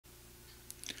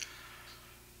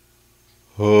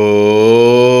Om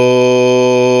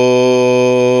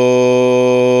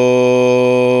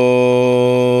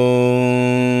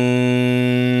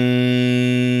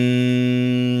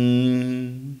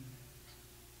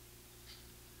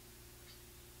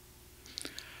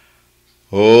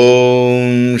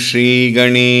Shri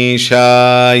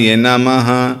Ganeshaya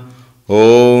Namaha.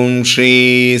 Om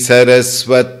Shri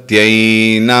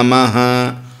Saraswatyai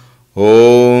Namaha.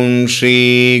 Om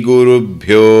Shri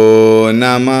Gurubhyo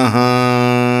Namaha.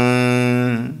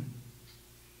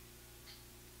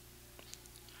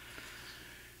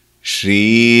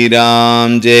 Shri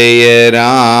Ram Jaya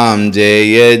Ram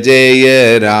Jaya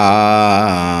Jaya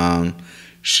Ram.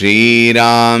 Shri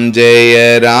Ram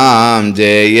Jaya Ram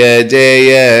Jaya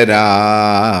Jaya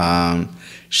Ram.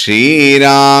 Shri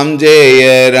Ram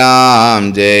Jaya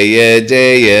Ram Jaya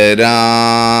Jaya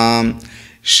Ram.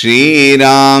 Shri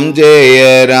Ram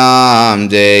Jaya Ram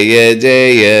Jaya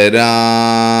Jaya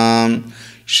Ram.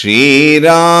 Shri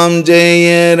Ram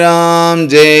Jaya Ram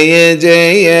Jaya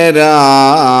Jaya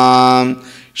Ram.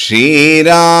 Shri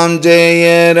Ram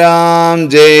Jaya Ram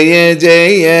Jaya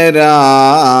Jaya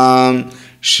Ram.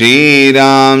 Shri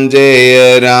Ram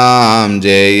Jaya Ram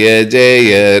Jaya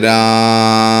Jaya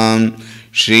Ram.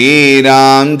 Shri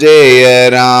Ram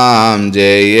Jaya Ram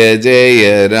Jaya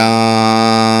Jaya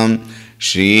Ram.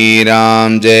 Shri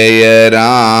Ram Jaya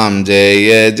Ram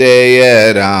Jaya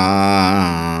Jaya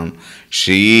Ram.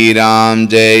 Shri Ram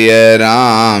Jaya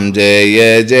Ram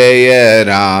Jaya Jaya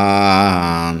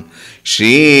Ram.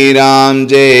 Shri Ram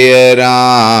Jaya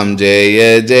Ram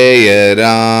Jaya Jaya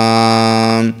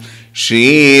Ram.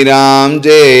 Shri Ram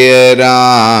Jaya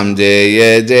Ram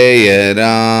Jaya Jaya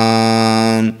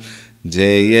Ram.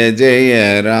 Jaya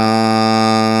Jaya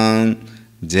Ram.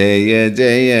 Jaya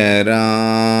Jaya Ram.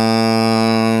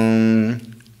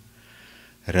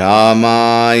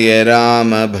 Ramaya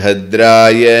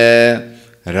Ramabhadraya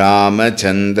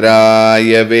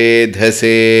Ramachandraya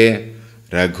Vedhase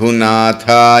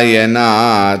Raghunathaya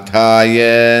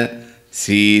Nathaya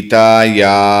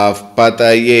Sitayah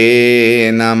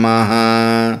Pataye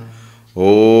Namaha.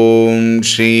 Om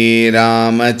Shri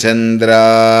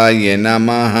Ramachandraya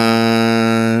Namaha.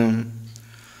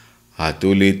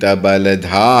 Atulita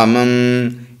Baladhamam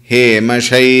Hema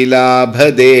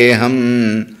Shailabhadeham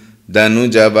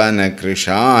Danujavana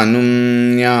Krishanum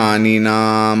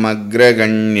Jnaninam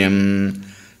Agraganyam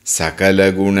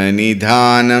Sakala Guna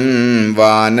Nidhanam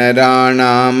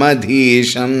Vanaranam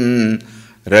Adhisham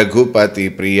Raghupati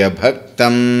Priya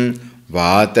Bhaktam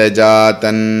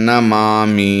Vatajatan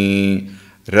Namami.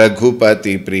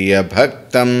 Raghupati Priya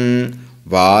Bhaktam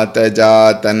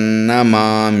Vatajatan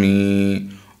Namami.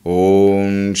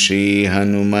 Om Shri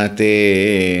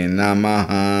Hanumate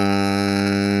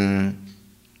Namaha.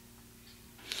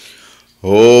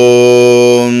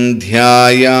 Om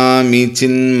Dhyayami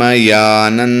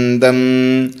Chinmayanandam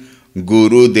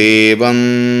Gurudevam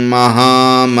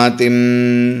Mahamatim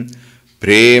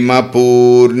Prema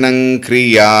Purnam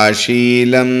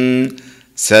Kriyashilam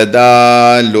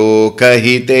Sada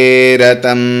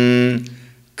Lokahiteratam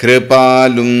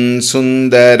Kripalum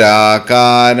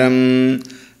Sundarakaram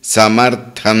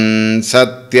Samartham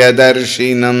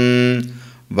Satyadarshinam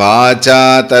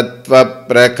Vacha Tattva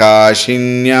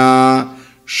Prakashinya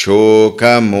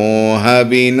Shoka Moha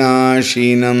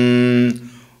Vinashinam.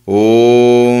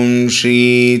 Om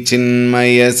Shri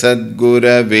Chinmaya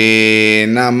Sadgurave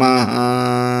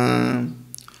Namaha.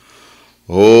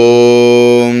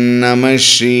 Om Namah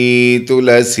Shri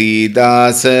Tulsi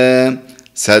Dasa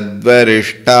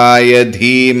Sadvarishtaya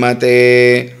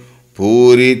Dhimate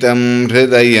Puritam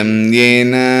Hridayam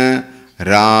Yena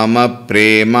Rama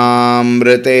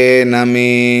Premamrite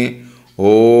Name.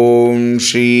 Om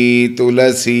Shri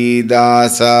Tulsi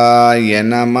Dasaya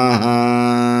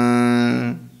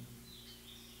Namaha.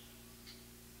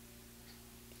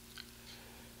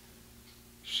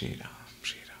 Shri Ram,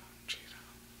 Shri Ram, Shri Ram.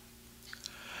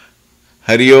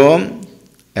 Hari Om,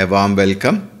 a warm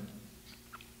welcome.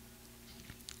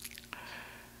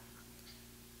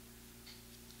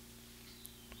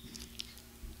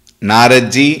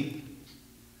 Naradji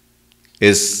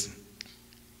is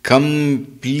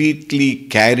completely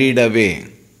carried away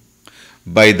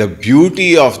by the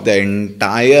beauty of the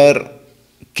entire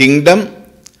kingdom,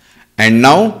 and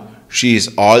now he is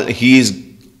all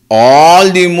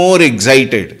the more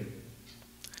excited.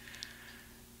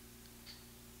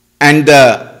 And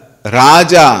the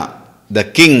Raja, the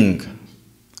king,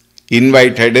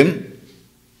 invited him,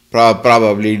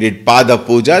 probably did Pada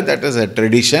Puja, that is a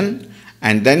tradition.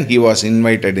 And then he was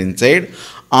invited inside.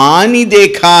 Ani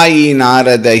dekhai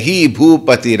naradahi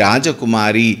bhupati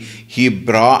rajakumari. He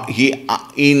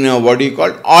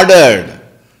ordered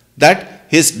that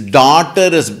his daughter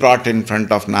is brought in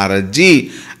front of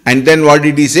Naradji. And then what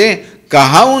did he say?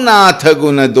 Kahau natha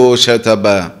guna dosha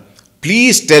taba.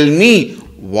 Please tell me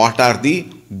what are the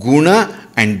guna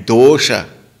and dosha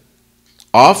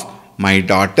of my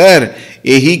daughter.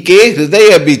 Ehi ke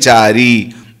hridaya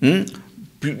bichari.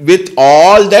 With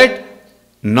all that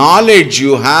knowledge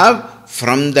you have,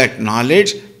 from that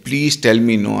knowledge, please tell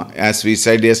me. No, as we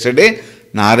said yesterday,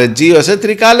 Naradji was a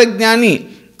Trikala Jnani.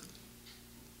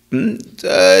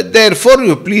 Therefore,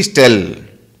 you please tell.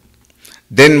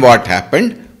 Then what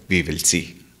happened? We will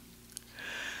see.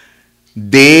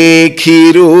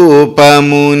 Dekhi rupa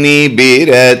muni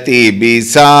birati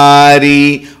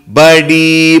bisari,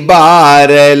 badi bar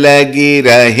lagi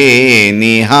rahe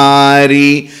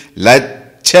nihari,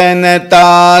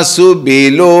 lachanata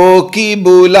subilo ki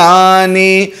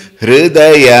bulane,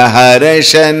 hridaya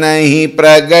harsh nahi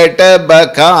pragat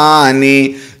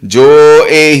bakhane, jo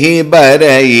ehi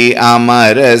barai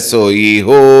amar soi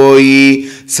hoi,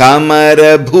 summer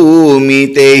भूमि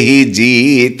ते ही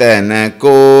जीतन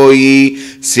कोई,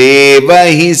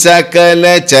 सेवहि सकल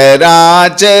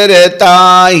चराचर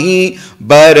ताहि,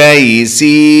 बरई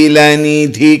seal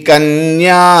निधि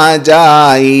कन्या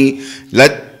जाई,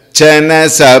 लच्छन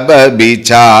सब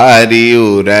बिचारी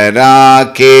उर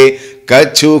राखे,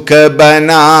 कछुक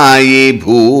बनाई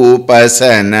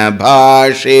भूपसन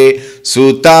भाषे,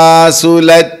 सुता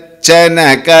सुलच्छ चन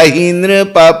कहि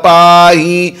नृप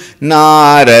पाहि,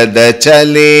 नारद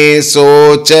चले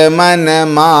सोच मन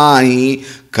माही,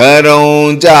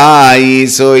 खरों जाई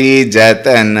सोई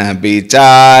जतन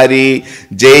बिचारी,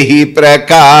 जेहि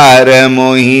प्रकार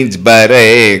मोहि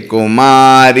बरे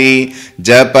कुमारी,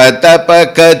 जप तप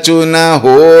कछु न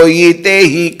होई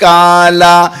तेहि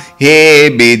काला, हे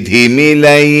विधि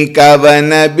मिलई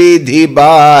कवन विधि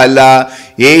बाला,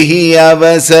 यही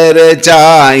अवसर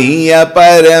चाहिए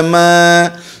परम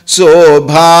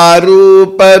शोभा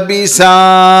रूप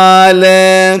विशाल,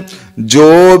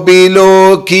 जो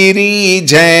बिलो किरी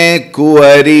जय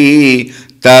कुंवरी,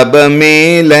 तब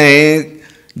मेले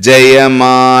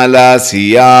जयमाला,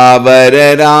 सियावर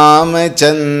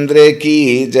रामचंद्र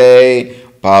की जय,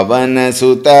 पवन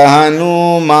सुत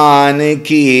हनुमान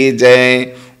की जय,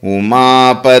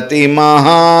 उमापति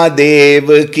महादेव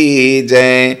की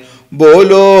जय,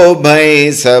 बोलो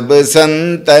भई सब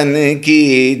संतन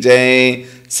की जय,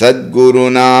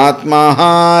 सद्गुरुनाथ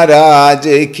महाराज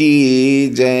की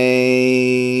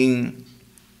जय।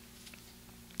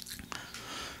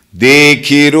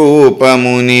 देखी रूप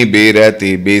मुनि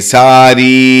बिरति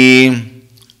बिसारी,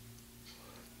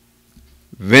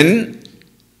 when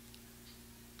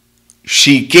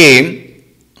she came,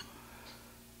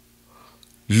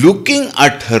 looking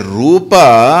at her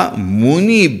Rupa,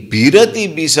 Muni Birati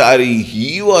Bisari,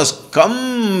 he was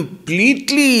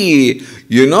completely,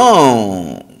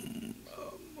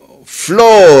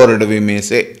 floored, we may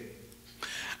say.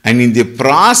 And in the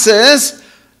process,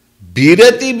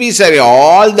 Birati Bisari,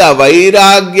 all the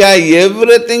Vairagya,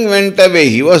 everything went away.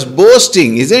 He was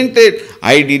boasting, isn't it?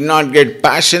 I did not get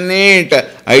passionate,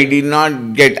 I did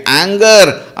not get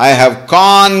anger, I have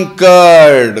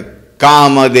conquered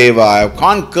Kama Deva, I have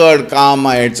conquered Kama,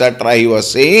 etc. He was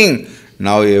saying.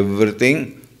 Now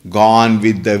everything gone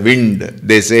with the wind.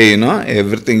 They say,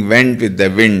 everything went with the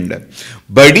wind.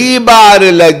 Badi bar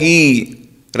lagi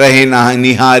rahe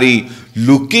nihari.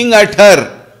 Looking at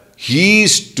her, he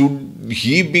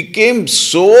became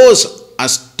so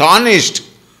astonished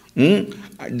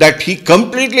that he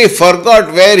completely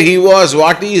forgot where he was,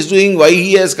 what he is doing, why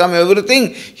he has come,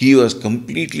 everything. He was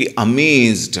completely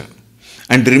amazed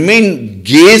and remained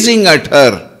gazing at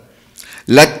her.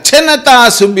 Lachanata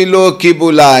subilo ki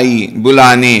bulane.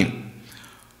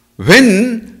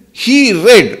 When he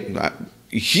read,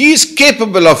 he is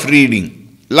capable of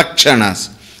reading Lakshanas.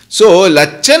 So,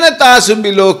 Lachanata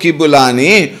subilo ki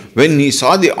bulane, when he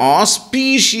saw the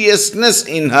auspiciousness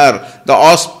in her, the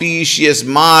auspicious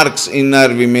marks in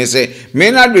her, we may say,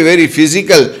 may not be very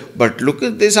physical, but look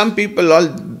at this, some people,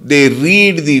 they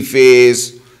read the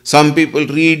face, some people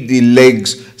read the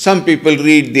legs, some people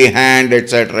read the hand,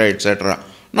 etc., etc.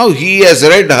 Now he has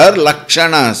read her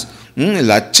Lakshanas.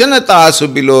 Lachanata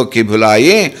subilo ki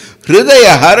bhulaye,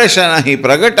 hridaya harashanahi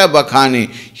pragata bakhane.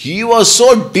 He was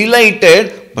so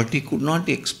delighted, but he could not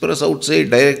express outside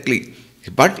directly.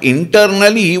 But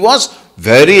internally he was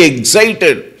very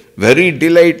excited, very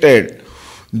delighted.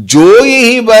 Jo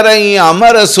yehi barai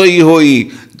amar soi hoi.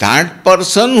 That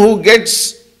person who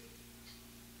gets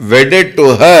wedded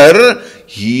to her,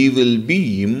 he will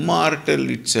be immortal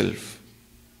itself.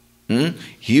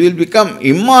 He will become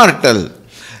immortal.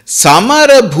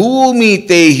 Samara bhumi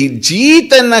tehi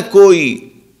jeeta na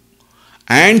koi.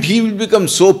 And he will become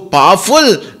so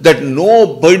powerful that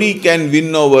nobody can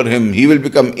win over him. He will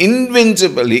become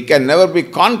invincible. He can never be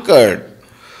conquered.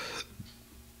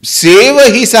 Seva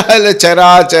hi sahala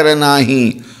characharanahi.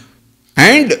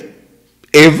 And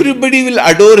everybody will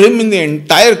adore him in the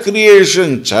entire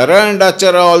creation. Chara and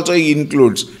achara also he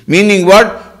includes. Meaning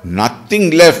what?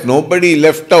 Nothing left. Nobody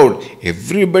left out.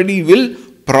 Everybody will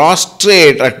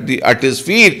prostrate at his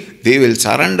feet. They will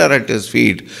surrender at his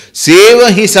feet. Seva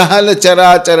hi sahala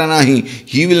characharanahi.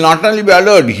 He will not only be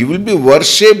adored, he will be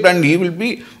worshipped, and he will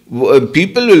be,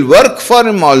 people will work for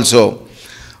him also.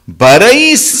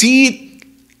 Barai si,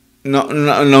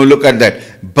 now look at that.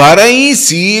 Barai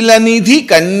Siilanidhi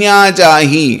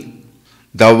Kanyajahi.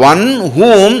 The one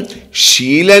whom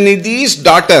Sheelanidhi's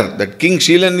daughter, that King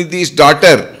Sheelanidhi's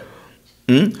daughter,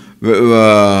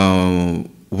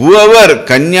 whoever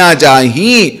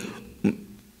Kanyajahi,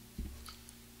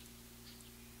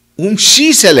 whom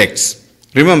she selects.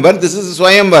 Remember, this is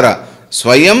Swayamvara.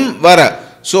 Swayamvara.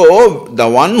 So, the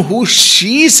one who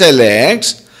she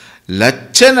selects,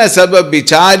 Lachana Sabha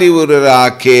Bichari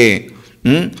Urarake,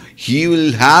 he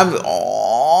will have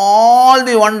all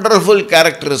the wonderful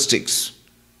characteristics.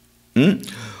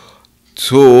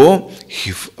 So,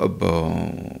 if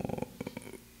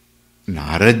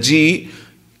Naradji,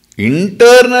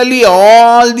 internally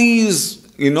all these,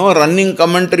 running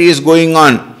commentary is going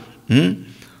on.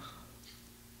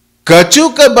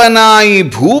 Kachuka banai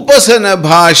bhupasana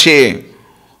bhashe.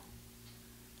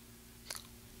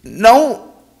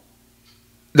 Now,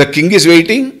 the king is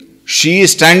waiting, she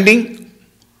is standing,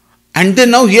 and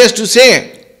then now he has to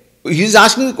say, he is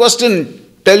asking the question,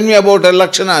 tell me about her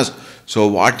lakshanas. So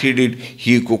what he did,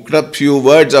 he cooked up few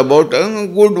words about,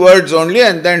 good words only,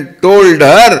 and then told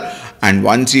her, and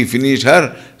once he finished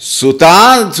her,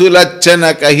 Suta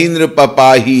Sulachana Kahinra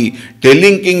Papahi,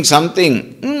 telling king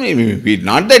something.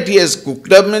 Not that he has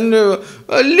cooked up in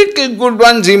little good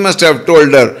ones, he must have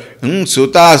told her.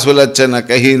 Suta Sulachana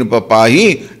Kahinra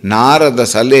Papahi, Narada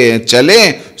Sale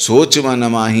Chale,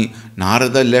 Sochmanamahi.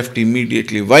 Narada left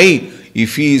immediately. Why?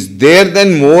 If he is there,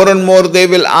 then more and more they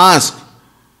will ask.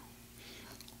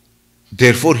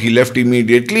 Therefore, he left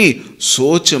immediately.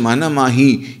 Soch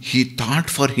manamahi. He thought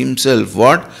for himself.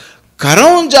 What?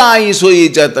 Karaunjai soi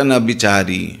jatana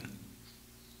bichari.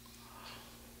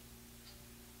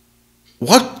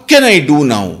 What can I do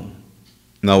now?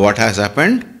 Now what has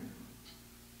happened?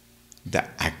 The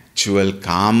actual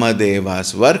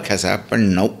Kamadeva's work has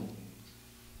happened now.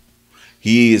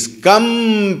 He is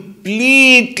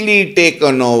completely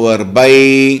taken over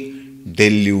by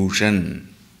delusion.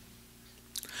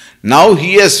 Now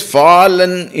he has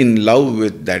fallen in love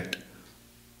with that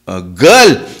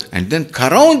girl, and then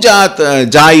Karau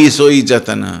Jai Soi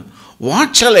Jatana.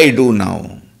 What shall I do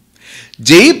now?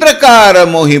 Jai Prakara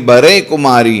Mohi Bare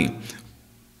Kumari,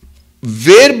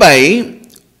 whereby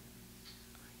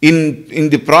in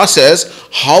the process,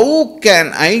 how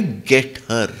can I get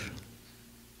her?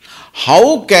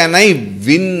 How can I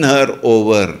win her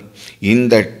over? In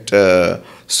that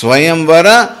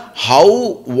Swayamvara,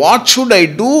 what should I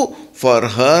do for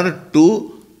her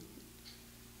to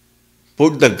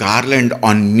put the garland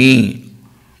on me?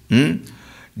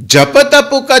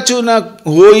 Japatapu kachuna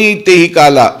hoi tehi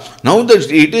kala. Now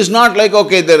it is not like,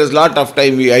 okay, there is lot of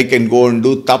time, I can go and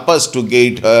do tapas to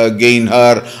gain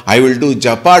her, I will do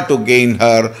japa to gain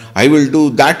her, I will do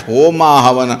that homa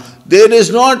havana. There is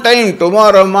no time.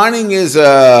 Tomorrow morning is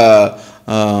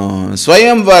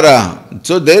Swayamvara.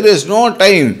 So there is no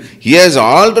time. He has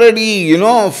already,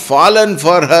 fallen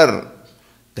for her.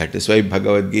 That is why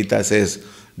Bhagavad Gita says,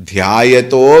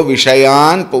 Dhyayato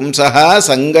Vishayan Pumsaha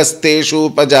Sangasteshu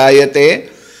Pajayate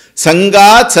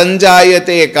Sangat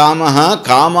Sanjayate Kamaha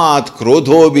Kamat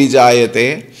Krodho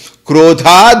Bijayate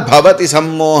Krodhat Bhavati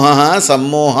Sammoha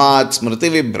Sammohat Smriti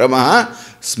Vibhramaha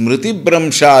Smriti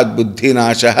Bramshat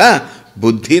Buddhinashaha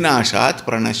Buddhinashat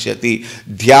Pranashyati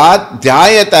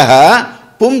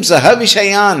Dhyayataha Pumsaha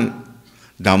Vishayan.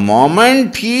 The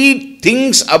moment he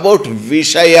thinks about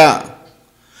Vishaya,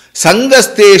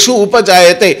 Sangasteshu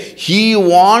Upajayate, he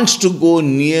wants to go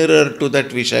nearer to that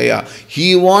Vishaya.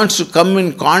 He wants to come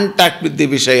in contact with the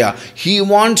Vishaya. He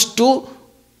wants to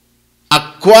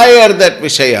acquire that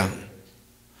Vishaya.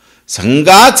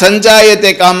 Sangat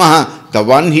Sanjayate Kamaha, the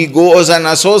one he goes and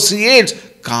associates,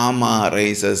 Kama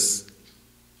arises.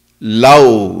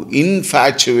 Love,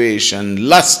 infatuation,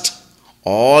 lust,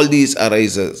 all these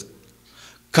arises.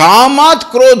 Kamat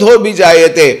krodho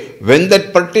bijayate. When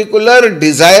that particular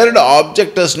desired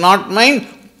object is not mine,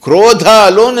 krodha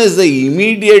alone is the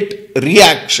immediate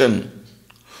reaction.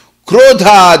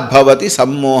 Krodhat bhavati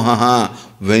sammohaha.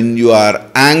 When you are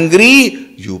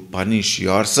angry, you punish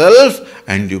yourself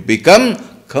and you become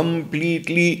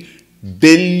completely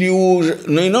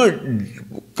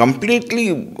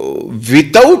completely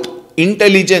without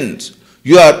intelligence.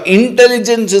 Your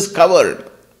intelligence is covered.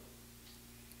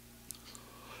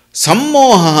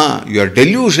 Sammoha, you are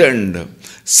delusioned.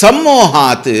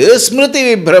 Sammohat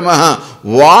smriti vibhramaha.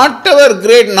 Whatever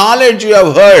great knowledge you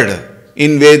have heard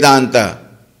in Vedanta,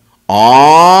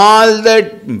 all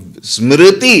that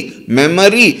smriti,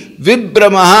 memory,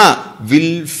 vibhramaha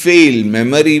will fail.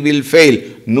 Memory will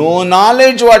fail. No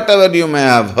knowledge, whatever you may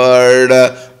have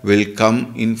heard, will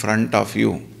come in front of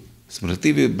you.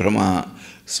 Smriti vibhramaha.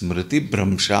 Smriti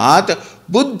bhramshat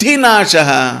buddhi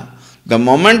nashaha. The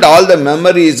moment all the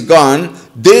memory is gone,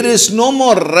 there is no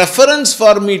more reference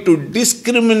for me to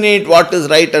discriminate what is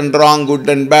right and wrong, good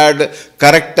and bad,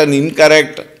 correct and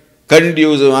incorrect,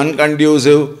 conducive,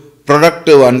 unconducive,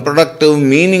 productive, unproductive,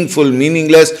 meaningful,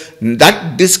 meaningless.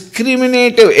 That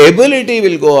discriminative ability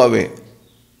will go away.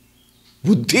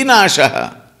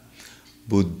 Buddhinashaha.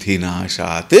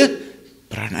 Buddhinashat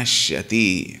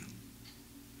pranashyati.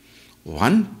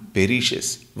 One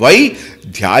perishes. Why?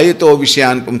 Dhyayato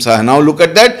vishyan pumsaha. Now look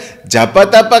at that.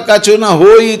 Japatapa kachuna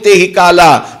hoite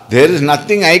hikala. There is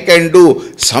nothing I can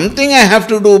do. Something I have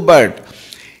to do, but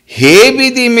he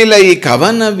vidhi milai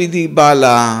kavana vidhi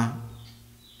bala.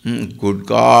 Good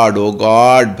God, oh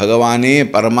God,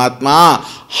 Bhagavane, Paramatma,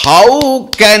 how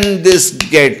can this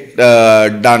get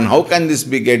done? How can this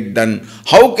be get done?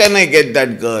 How can I get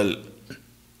that girl?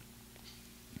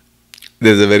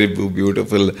 There's a very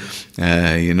beautiful,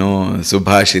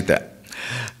 Subhashita.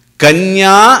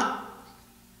 Kanya,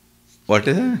 what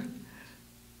is it?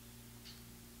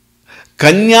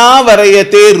 Kanya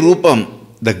varayate rupam.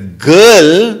 The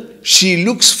girl, she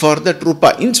looks for that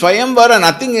rupa. In Swayamvara,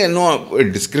 nothing,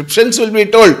 descriptions will be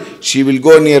told. She will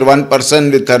go near one person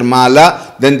with her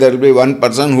mala, then there will be one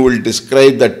person who will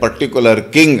describe that particular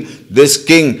king. This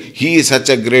king, he is such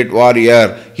a great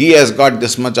warrior. He has got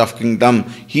this much of kingdom.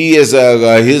 He is,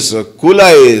 his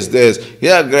kula is this.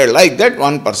 Yeah, great. Like that,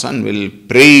 one person will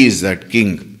praise that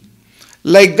king.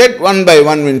 Like that, one by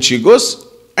one, when she goes,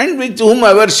 and with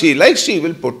whomever she likes, she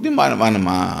will put the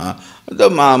mala.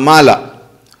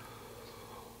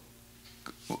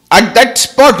 At that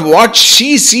spot, what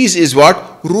she sees is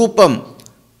what? Rupam.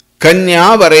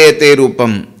 Kanya varayate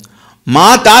rupam.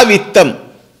 Mata vittam.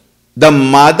 The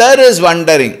mother is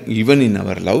wondering. Even in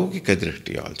our Laukika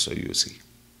Drishti also, you see.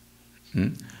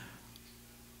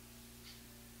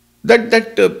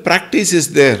 That practice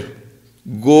is there.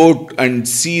 Go and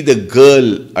see the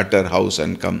girl at her house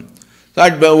and come.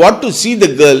 So what to see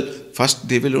the girl? First,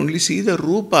 they will only see the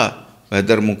rupa.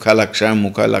 Whether mukha laksham,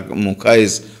 mukha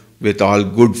is with all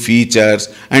good features,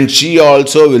 and she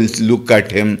also will look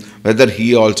at him, whether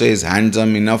he also is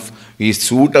handsome enough, he is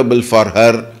suitable for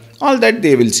her, all that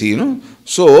they will see,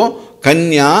 So,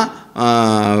 Kanya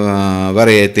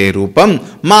varayate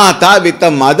rupam, Mata with the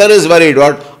mother is worried,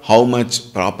 what? How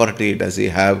much property does he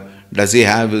have? Does he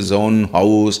have his own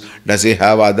house? Does he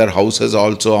have other houses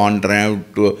also on rent,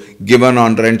 given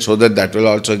on rent, so that will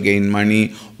also gain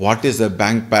money? What is the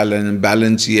bank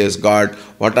balance he has got?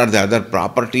 What are the other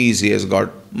properties he has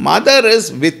got? Mother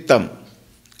is vittam.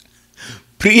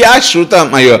 Priya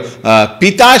shrutam,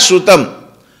 pita shrutam.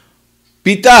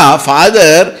 Pita,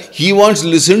 father, he wants to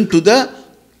listen to the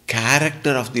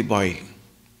character of the boy.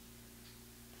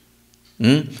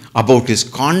 About his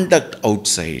conduct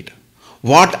outside.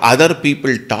 What other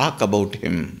people talk about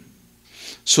him.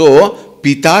 So,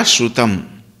 pita shrutam.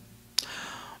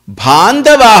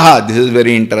 Bandhavaha, this is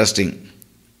very interesting.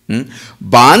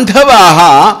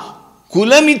 Bandhavaha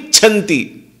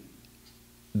kulamichanti.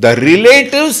 The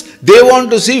relatives, they want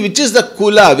to see which is the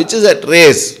kula, which is that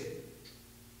race.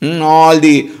 All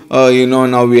the,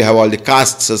 now we have all the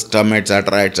caste system,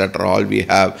 etc., all we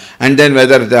have. And then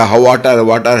whether what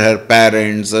are her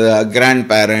parents,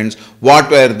 grandparents, what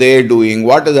were they doing,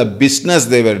 what is the business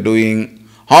they were doing,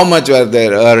 how much were they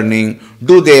earning,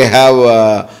 do they have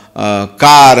a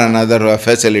car and other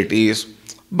facilities.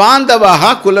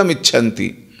 Bandhavaha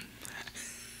kulamichanti.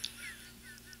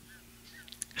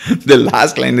 The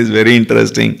last line is very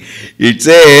interesting. It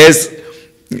says,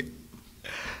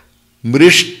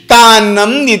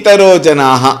 Mrishtannam nitaro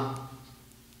janaha.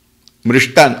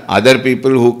 Mrishtan, other people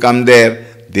who come there,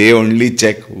 they only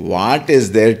check what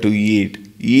is there to eat.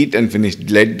 Eat and finish.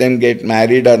 Let them get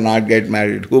married or not get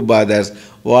married. Who bothers?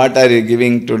 What are you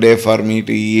giving today for me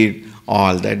to eat?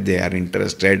 All that they are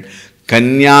interested.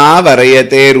 Kanya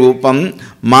varayate rupam,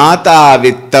 mata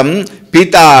vittam,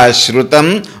 pita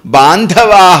shrutam,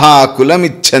 bandhavaha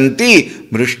kulamichanti,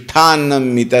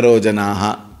 mrishtannam mitaro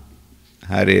janaha.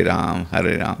 Hare Ram,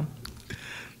 Hare Ram.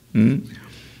 Hmm?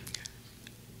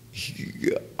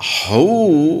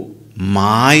 How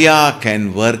Maya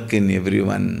can work in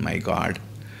everyone, my God.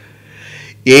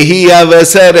 Ehi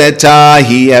avasar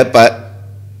chahiya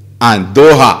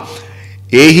doha.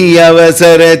 Ehi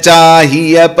avasar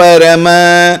chahiya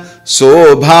parama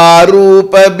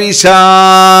sobharupa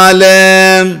vishal.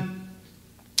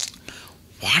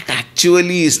 What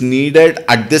actually is needed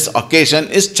at this occasion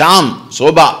is charm,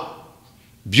 sobha,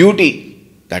 beauty.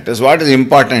 That is what is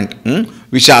important.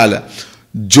 Vishala.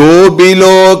 जो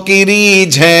below किरी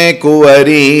जय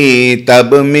कुंवरी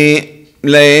तब में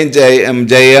लय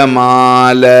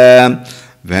जयमाल.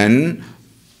 When,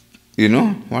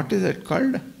 what is it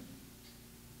called?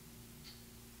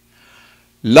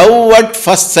 Love at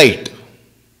first sight.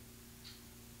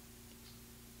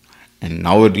 And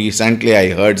now recently I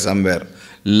heard somewhere,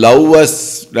 love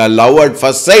at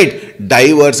first sight,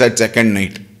 divorce at second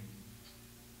night.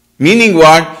 Meaning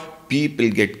what? People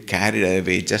get carried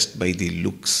away just by the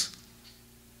looks.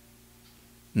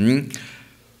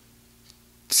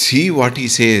 See what he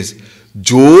says.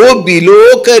 Jo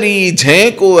bilo kari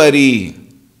jay kuwari.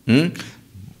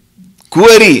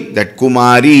 Kuwari, that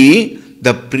Kumari,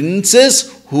 the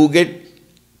princess who get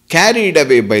carried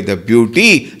away by the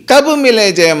beauty. Tab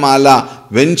mile jay mala.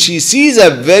 When she sees a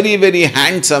very, very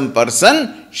handsome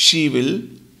person, she will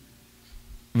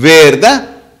wear the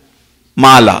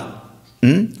mala.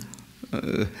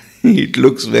 It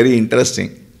looks very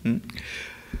interesting.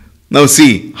 Now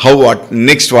see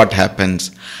next what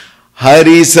happens.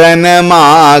 Harisan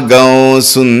magau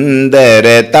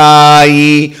sundaratai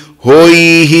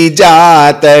hoi hi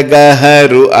jaat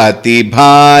gaharu ati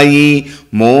bhai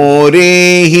more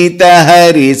hita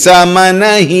hari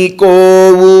samanahi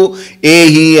kovu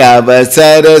ehi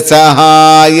avasar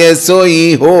sahaya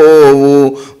soi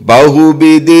hovu bahu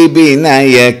bidhi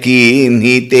binaya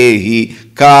kinhi tehi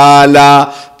काला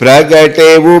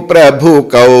प्रगटेवु प्रभु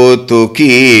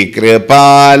कौतुकी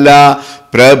कृपाला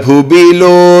प्रभु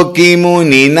below की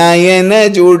मुनि नयन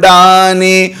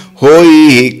जुडाने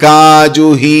होई काजु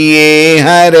हिये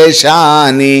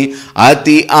हर्षाने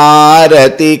अति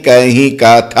आरती कहीं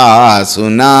कथा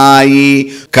सुनाई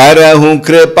करहु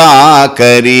कृपा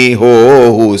करी हो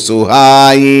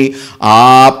सुहाई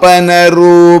आपन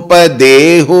रूप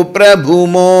देहु प्रभु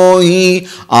मोही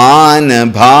आन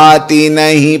भाति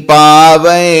नहीं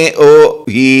पावे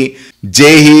ओही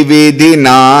जेहि विधि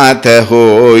नाथ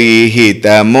होई हित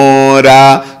मोरा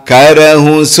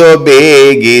करहूं सो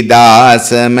बेगी दास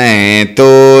मैं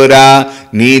तोरा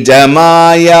निज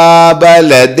माया बल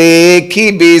देखी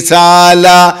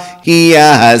विशाला हिया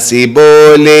हसी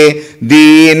बोले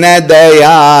दीन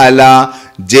दयाला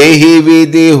जेहि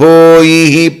विधि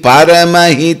होई परम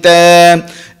हित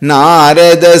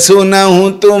नारद सुनहु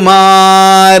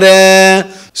तुम्हार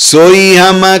सोई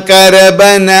हम कर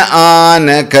बन आन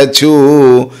कछु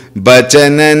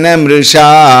बचन न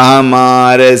मृषा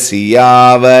हमार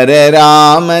सियावर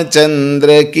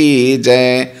रामचंद्र की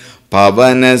जय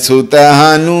पवन सुत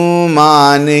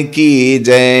हनुमान की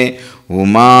जय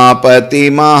उमापति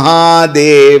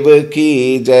महादेव की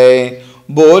जय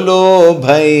बोलो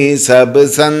भाई सब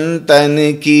संतन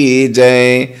की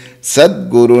जय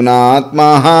सद्गुरुनाथ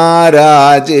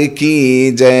महाराज की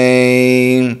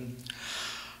जय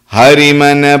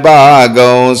हरिमन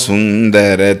बागौ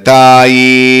सुंदरताई.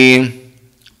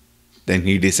 Then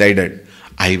he decided,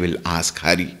 I will ask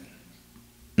Hari.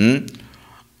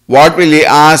 What will he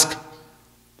ask?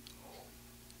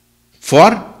 For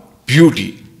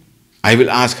beauty. I will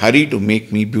ask Hari to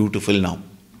make me beautiful now.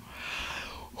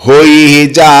 Hoi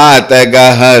jaat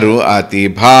gaharu ati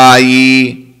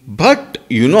bhai. But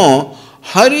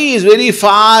Hari is very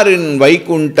far in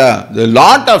Vaikunta. There's a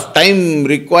lot of time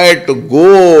required to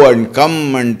go and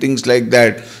come and things like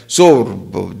that. So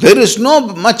there is no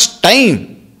much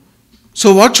time.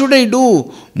 So what should I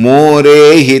do? More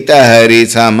hita hari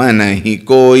samanahi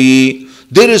koi.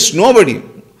 There is nobody.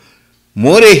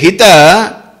 More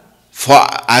hita,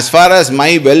 as far as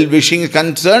my well-wishing is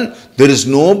concerned, there is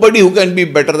nobody who can be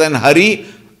better than Hari,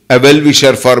 a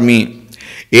well-wisher for me.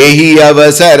 Ehi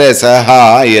avasara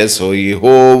sahaya soi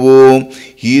hovu.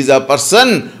 He is a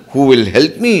person who will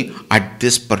help me at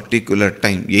this particular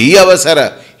time. Ehi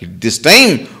avasara. At this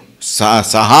time,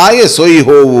 sahaya soi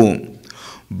hovu.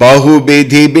 Bahu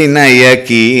bidhi binaya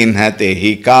kinhate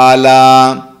hi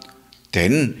kala.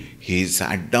 Then he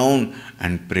sat down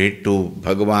and prayed to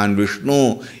Bhagavan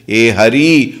Vishnu. Hey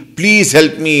Hari, please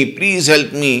help me, please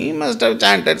help me. He must have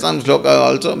chanted some sloka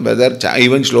also. Whether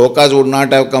even shlokas would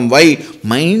not have come. Why?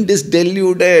 Mind is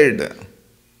deluded.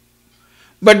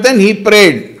 But then he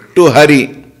prayed to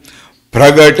Hari.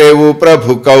 Pragatevu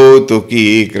Prabhu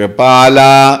Kautuki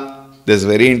Kripala. This is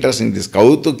very interesting. This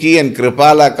Kautuki and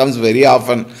Kripala comes very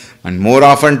often and more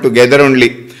often together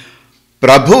only.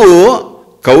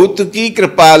 Prabhu, Kautuki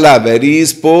Kripala, very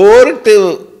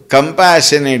sportive,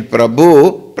 compassionate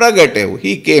Prabhu, Pragatev.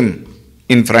 He came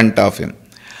in front of him.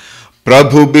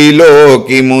 Prabhu bilo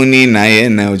ki muni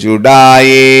nayana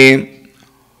judaye.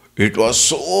 It was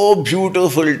so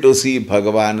beautiful to see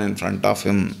Bhagavan in front of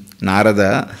him.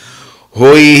 Narada,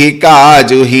 hoi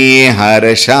kaju hi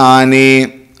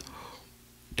harashani.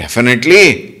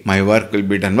 Definitely, my work will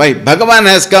be done. Why? Bhagavan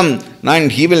has come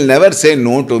and he will never say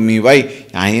no to me. Why?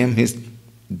 I am his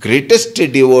greatest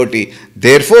devotee.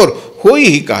 Therefore, hoi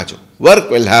hi kaju. Work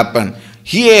will happen.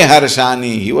 Hiye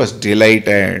harashani. He was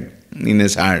delighted in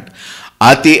his heart.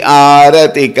 Ati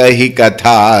arati kahi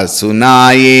katha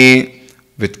sunaye.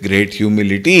 With great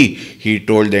humility, he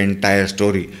told the entire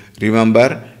story.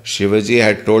 Remember, Shivaji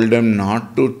had told him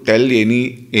not to tell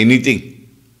anything.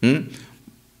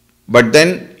 But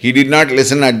then he did not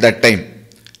listen at that time.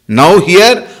 Now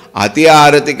here, Ati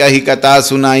Aratika hi katha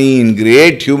sunai, in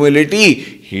great humility,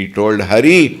 he told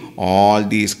Hari all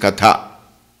these katha.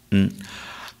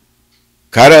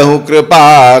 Karahu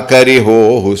kripa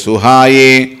kariho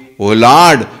suhaye. O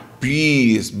Lord,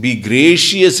 please be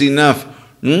gracious enough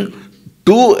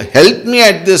to help me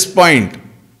at this point.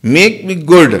 Make me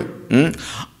good.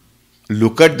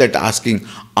 Look at that asking.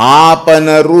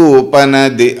 Apana rupa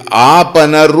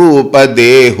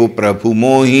dehu prabhu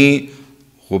mohi.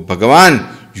 Oh Bhagavan,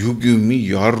 you give me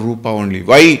your rupa only.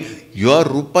 Why? Your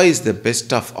rupa is the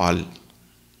best of all.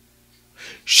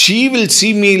 She will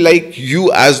see me like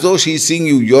you, as though she is seeing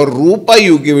you. Your rupa,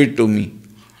 you give it to me.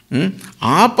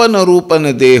 Apana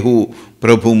rupana dehu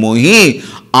prabhu mohi.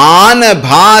 Ana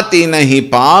bhati nahi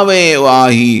pave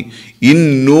vahi.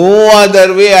 In no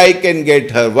other way I can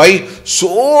get her. Why?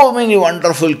 So many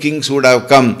wonderful kings would have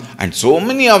come, and so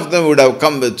many of them would have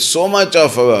come with so much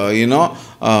of,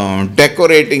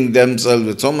 decorating themselves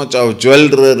with so much of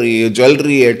jewelry,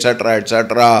 etc.,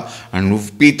 and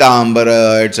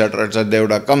pitambara, etc., etc. They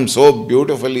would have come so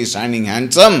beautifully, shining,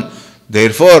 handsome.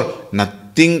 Therefore,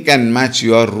 nothing can match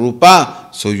your rupa.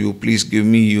 So you please give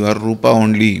me your rupa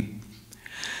only.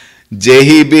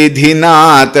 Jehi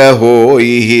bidhinata hoi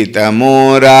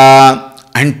hitamora.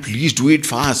 And please do it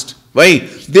fast. Why?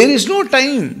 There is no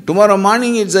time. Tomorrow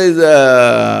morning it's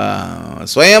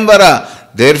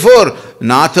Swayambara. Therefore,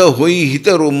 Natha hoi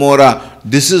hitarumora.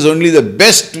 This is only the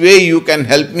best way you can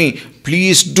help me.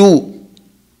 Please do.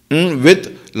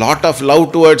 With lot of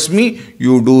love towards me,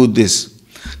 you do this.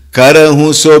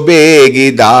 Karahu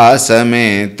sobegi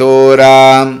dasame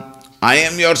tora. I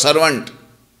am your servant.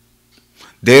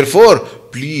 Therefore,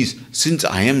 please, since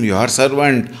I am your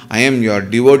servant, I am your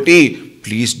devotee,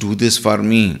 please do this for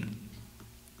me.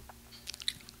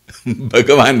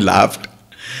 Bhagavan laughed.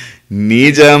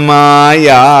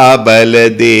 Nijamaya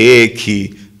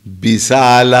baladekhi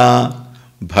bisala.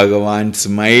 Bhagavan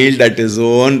smiled at his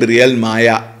own real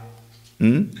Maya.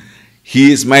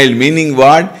 He smiled, meaning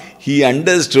what? He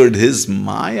understood his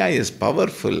Maya is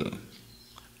powerful.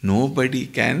 Nobody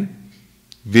can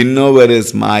win over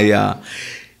his Maya.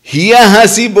 Hiya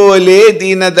hasi bole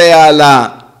dina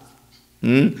dayala.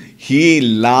 He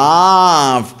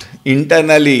laughed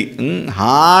internally,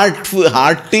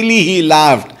 heartily he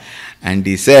laughed, and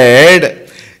he said,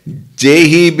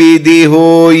 Jehi bidhi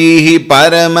hoihi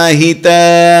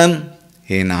paramahita.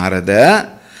 Hey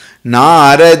Narada,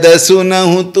 Narada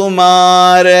sunahu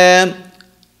tumara.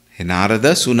 Hey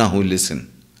Narada, sunahu,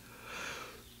 listen.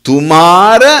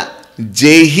 Tumara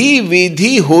Jehi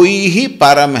vidhi hoihi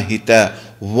paramahita.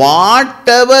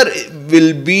 Whatever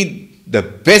will be the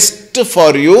best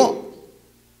for you,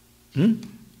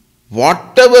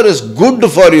 whatever is good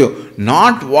for you,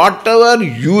 not whatever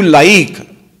you like.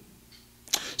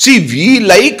 See, we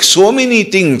like so many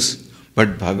things,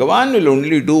 but Bhagavan will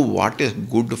only do what is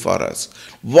good for us.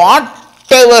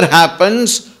 Whatever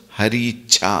happens,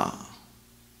 Haricha.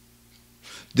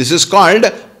 This is called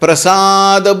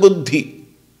prasada buddhi.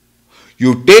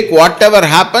 You take whatever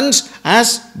happens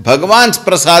as Bhagavan's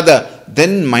prasada,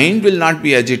 then mind will not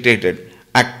be agitated.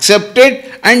 Accept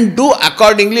it and do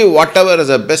accordingly whatever is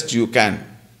the best you can.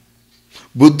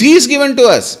 Buddhi is given to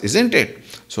us, isn't it?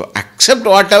 So accept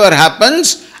whatever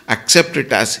happens, accept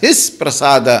it as his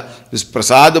prasada. This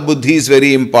prasada buddhi is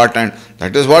very important.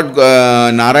 That is what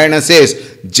Narayana says.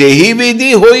 Jehi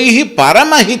vidhi hoihi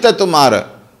paramahita tumara.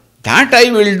 That I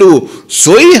will do.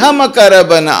 Soihama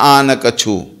karabana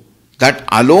anakachu. That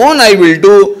alone I will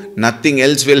do, nothing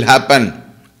else will happen.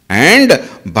 And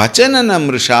bachanana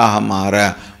mrisha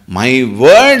hamara. My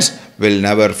words will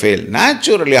never fail.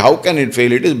 Naturally, how can it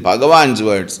fail? It is Bhagavan's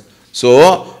words.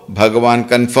 So, Bhagavan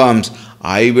confirms,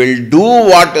 I will do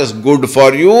what is good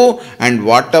for you, and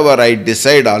whatever I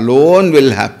decide alone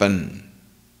will happen.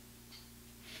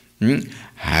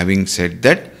 Having said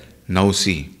that, now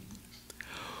see.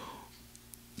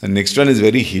 The next one is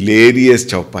very hilarious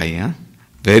chaupai. Huh?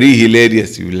 Very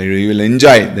hilarious. You will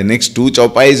enjoy. The next two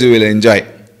chaupais you will enjoy.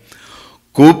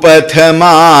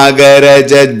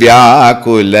 Kupathamagarajad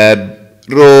vyakula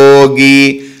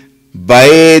rogi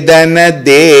Baidan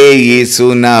deyi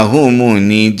sunahu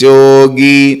muni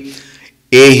jogi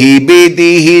Ehi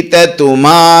bidihita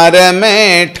tumara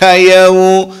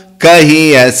maithayau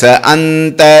Kahi asa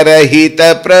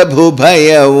antarahita prabhu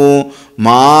bhayau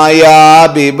Maya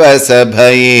bibasa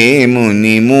bhaye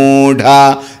muni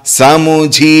mudha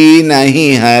Samujhi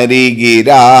nahi hari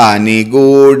girani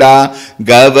guda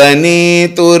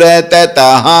Gavani turata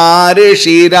tahar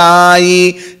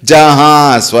shirai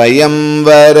Jahan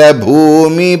swayamvar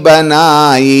bhumi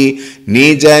banai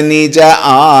Nija nija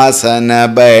asana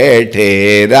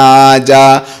baithe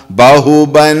raja Bahu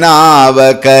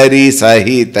banav kari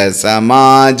sahita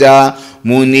samaja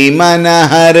Muni man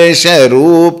harsha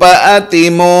rupa ati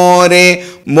more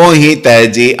Mohita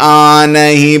ji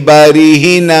anahi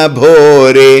barihi na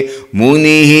bhore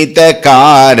Munihita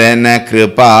karana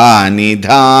kripa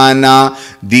nidhana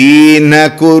Dina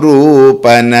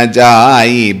kurupa na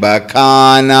jai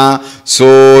bakhana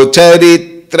So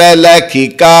charitra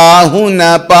lakhi kahu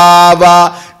na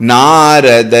pava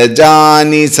Narada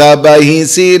jani sabahi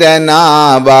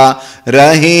siranava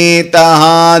Rahe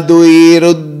taha dui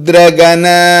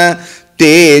rudragana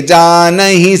Te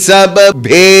janahi sab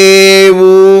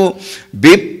bhevu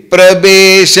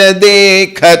Viprabesha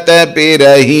dekhat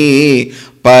pirahi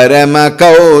Parama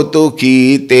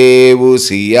kautuki tevu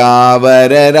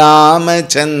Siyavar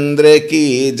Ramachandra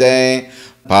ki jai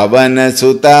Pavan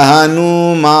Sutta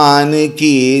Hanuman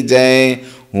ki jai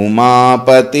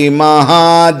Umapati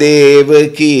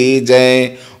Mahadev ki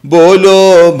jai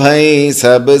Bolo bhai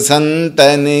sab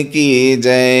santan ki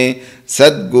jai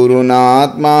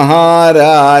Sadgurunath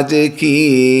Maharaj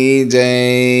ki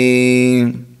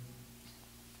jai.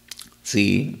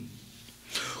 See,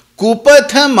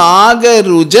 Kupathamaga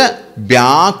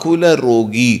vyakula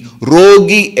rogi.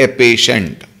 Rogi, a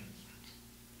patient.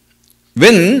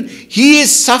 When he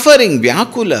is suffering,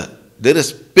 vyakula, there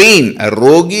is pain. A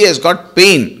rogi has got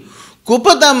pain.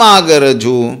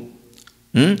 Kupathamagaraju,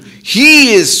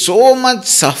 he is so much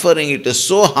suffering, it is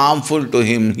so harmful to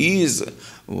him. He is,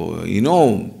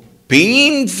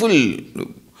 painful.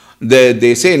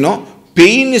 They say, no,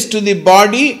 pain is to the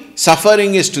body,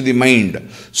 suffering is to the mind.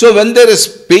 So when there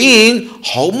is pain,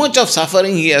 how much of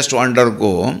suffering he has to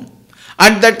undergo?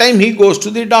 At that time he goes to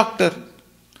the doctor.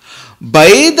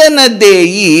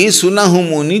 Baidanadeyi sunahu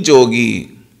muni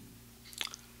jogi.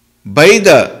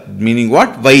 Baida, meaning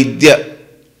what? Vaidya.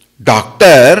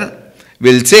 Doctor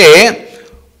will say,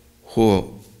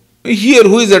 here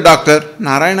who is the doctor?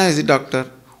 Narayana is the doctor.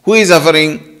 Who is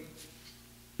suffering?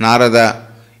 Narada.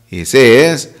 He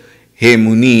says, hey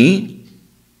Muni,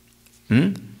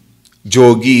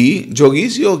 Jogi, Jogi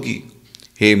is yogi.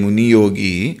 Hey Muni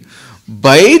yogi,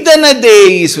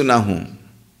 Baidanadeyi sunahu.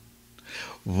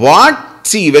 What?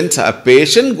 See, when a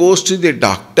patient goes to the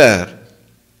doctor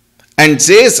and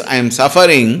says, I am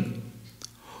suffering,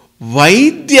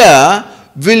 Vaidya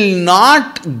will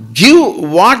not give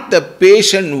what the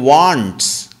patient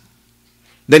wants.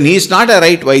 Then he is not a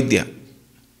right Vaidya.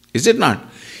 Is it not?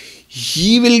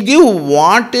 He will give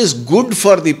what is good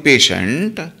for the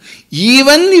patient,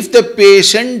 even if the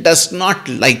patient does not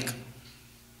like.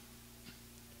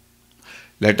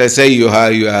 Let us say you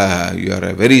are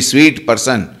a very sweet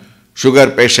person,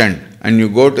 sugar patient, and you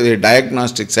go to the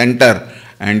diagnostic center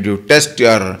and you test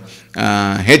your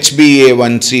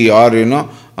HbA1c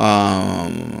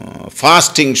or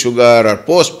fasting sugar or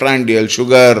postprandial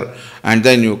sugar, and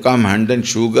then you come and then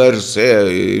sugar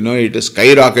say it is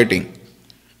skyrocketing.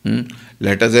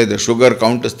 Let us say the sugar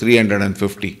count is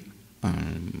 350.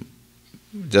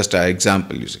 Just an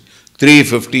example, you see.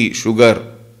 350 sugar.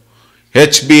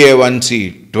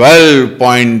 HbA1c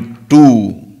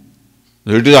 12.2.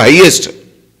 It is the highest.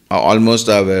 Almost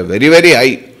very, very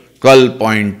high.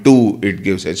 12.2 it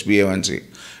gives HbA1c.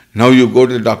 Now you go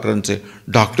to the doctor and say,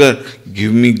 Doctor,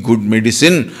 give me good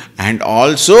medicine, and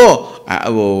also,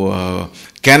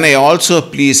 can I also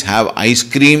please have ice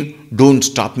cream? Don't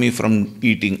stop me from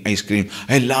eating ice cream.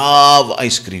 I love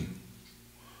ice cream.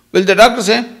 Will the doctor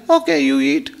say, okay, you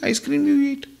eat ice cream, you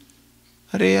eat.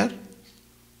 Arey yaar,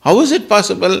 how is it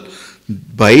possible?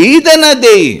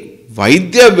 Vaidanadeyi,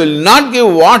 Vaidya will not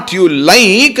give what you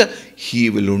like, he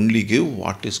will only give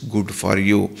what is good for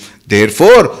you.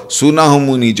 Therefore, Sunahu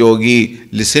Muni Jogi,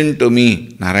 listen to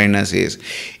me, Narayana says,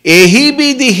 Ehi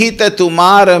bidihita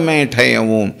tumara mein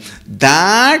thayavu,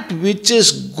 that which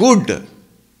is good,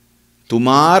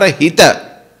 tumara hita,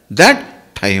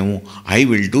 that thayavu, I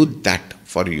will do that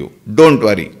for you. Don't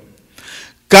worry.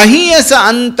 Kahi asa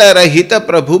antarahita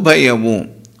prabhu bhayavu.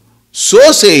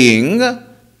 So saying,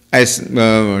 as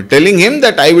telling him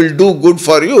that I will do good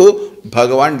for you,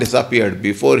 Bhagavan disappeared.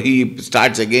 Before he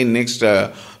starts again next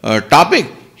topic,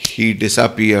 he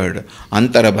disappeared.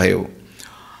 Antara bhayo.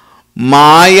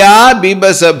 Maya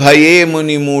bibasa bhaye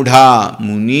muni mudha.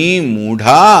 Muni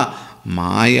mudha.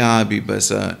 Maya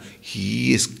bibasa.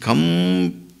 He is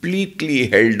completely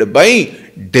held by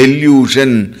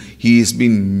delusion. He has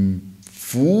been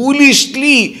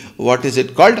foolishly, what is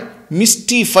it called?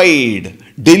 Mystified,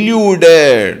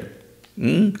 deluded.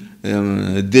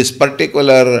 This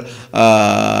particular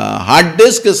hard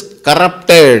disk is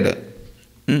corrupted.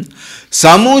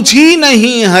 Samujhi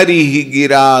nahi hari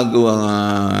gira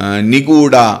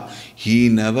niguda. He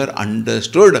never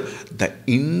understood the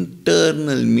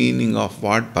internal meaning of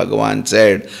what Bhagavan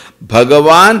said.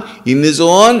 Bhagavan in his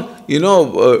own,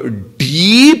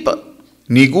 deep,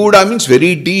 niguda means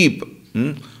very deep,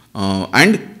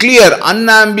 and clear,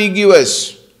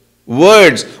 unambiguous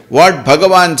words, what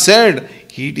Bhagavan said,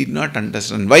 he did not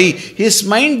understand. Why? His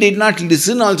mind did not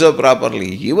listen also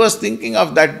properly. He was thinking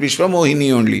of that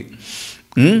Vishwamohini only.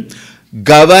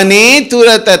 Gavane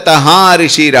turata taha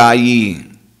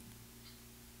rishirayi.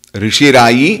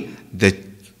 Rishirayi,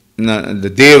 the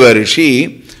Deva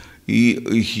Rishi,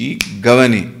 he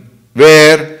Gavane.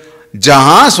 Where?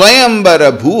 Jahan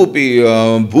Swayambara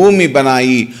Bhumi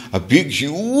Banayi, a big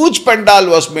huge pandal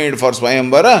was made for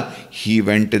Swayambara, he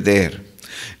went there.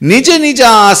 Nija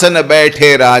Nija Asana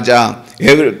Baithe Raja,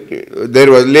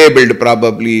 there was labeled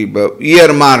probably,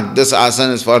 earmarked, this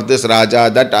asana is for this Raja,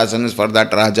 that asana is for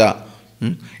that Raja.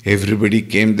 Everybody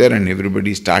came there and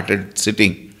everybody started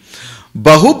sitting.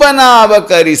 Bahubana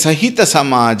Avakari Sahita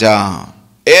Samaja.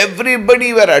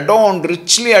 Everybody were adorned,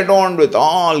 richly adorned with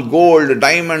all gold,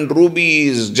 diamond,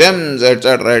 rubies, gems,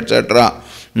 etc., etc.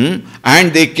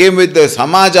 And they came with the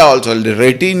samaja also, the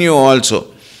retinue also.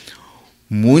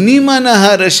 Muni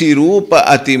manahara shirupa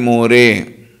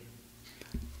atimore.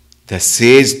 The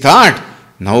sage thought,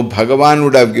 now Bhagavan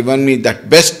would have given me that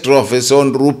best of his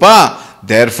own rupa,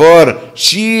 therefore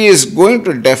she is going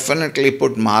to definitely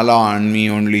put mala on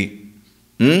me only.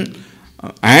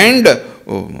 And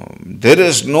there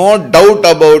is no doubt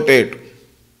about it.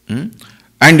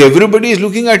 And everybody is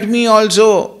looking at me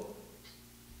also.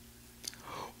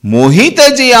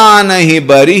 Mohita jiyanahi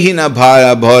barihina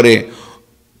bhare.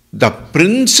 The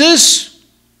princess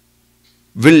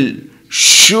will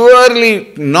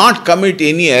surely not commit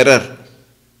any error.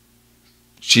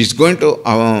 She is going to,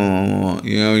 wear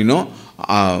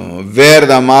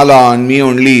the mala on me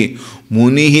only.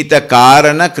 Munihita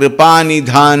karana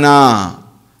kripanidhana.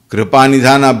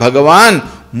 Kripanidhana Bhagavan,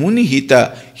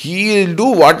 Munihita, he will do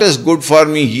what is good for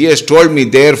me. He has told me,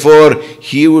 therefore,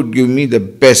 he would give me the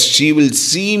best. She will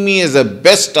see me as the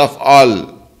best of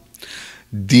all.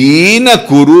 Dina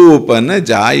kurupana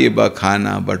jayiba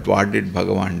khana. But what did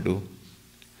Bhagavan do?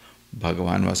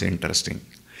 Bhagavan was interesting.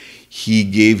 He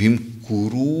gave him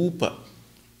kurupa.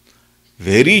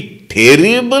 Very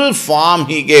terrible form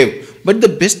he gave. But the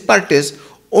best part is,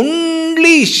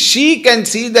 only she can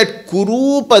see that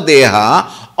Kurupa Deha,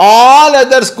 all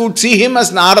others could see him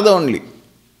as Narada only.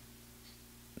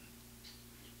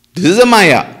 This is a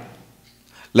Maya.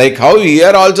 Like how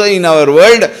here also in our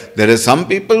world, there are some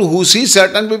people who see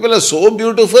certain people are so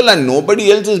beautiful and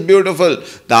nobody else is beautiful.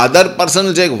 The other person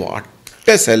will say, what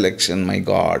a selection, my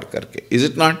God. Is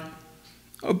it not?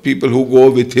 People who go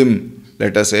with him,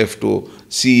 let us have to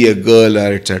see a girl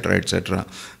or etc. etc.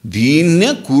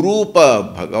 Dina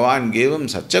Kurupa, Bhagavan gave him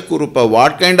such a Kurupa.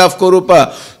 What kind of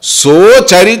Kurupa? So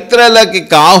Charitra laki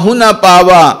kahuna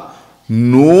pava.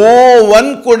 No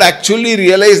one could actually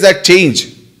realize that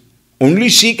change. Only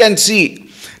she can see.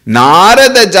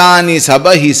 Narada Jani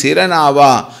Sabahi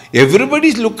Siranava.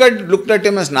 Everybody looked at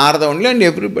him as Narada only and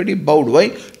everybody bowed.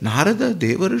 Why? Narada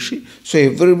Devarishi. So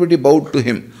everybody bowed to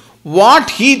him. What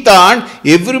he thought,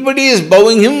 everybody is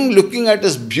bowing him, looking at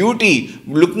his beauty,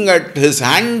 looking at his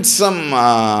handsome,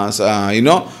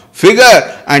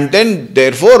 figure, and then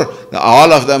therefore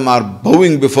all of them are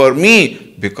bowing before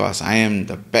me because I am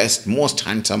the best, most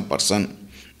handsome person.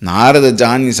 Narada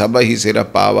Jani Sabahi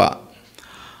Sirapava.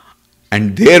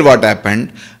 And there what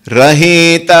happened?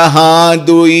 Rahetaha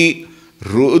Dui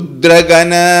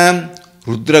Rudragana.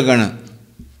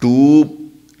 Two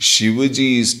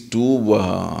Shivaji is two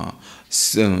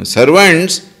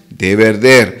servants, they were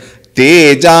there.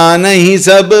 Te janahi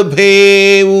sab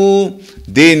bhevu.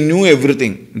 They knew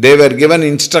everything. They were given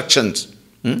instructions.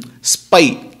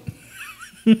 Spy.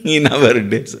 In our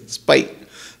days, spy.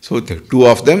 So the two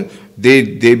of them, they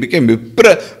became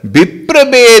Vipra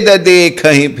Beda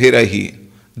dekhahi phirahi.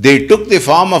 They took the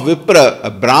form of Vipra, a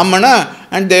Brahmana,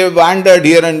 and they wandered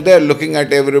here and there looking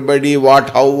at everybody,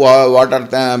 what are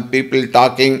the people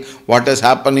talking, what is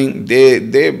happening.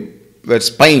 They were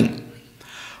spying.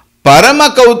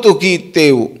 Paramakautuki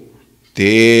tevu.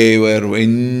 They were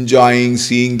enjoying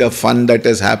seeing the fun that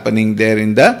is happening there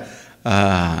in the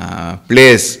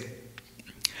place.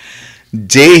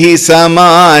 जेहि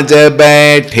समाज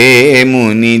बैठे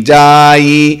मुनि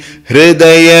जाई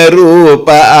हृदय रूप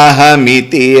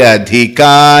अहमिति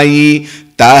अधिकाई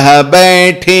तह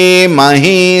बैठे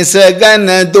महेश गण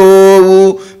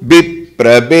दोऊ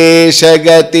विप्रवेश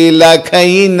गति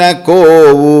लखई न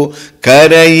कोऊ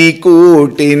करई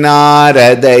कूटि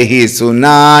नारद ही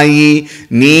सुनाई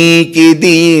नीकी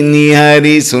दीनि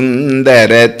हरि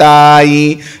सुंदरताई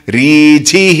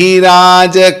रीझि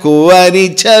राज कुंवरी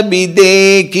छवि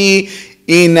देखी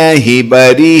इनहि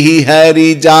बरी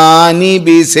हरि जानी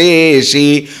विशेषी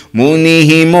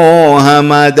मुनि मोह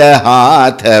मद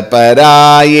हाथ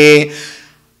पराये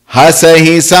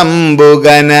हसहि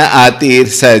शंभुगन अति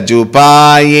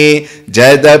सजुपाये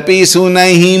जदपि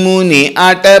सुनहि मुनि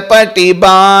अटपटि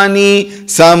बानी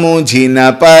समुझि न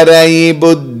परई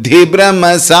बुद्धि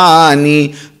भ्रमसानी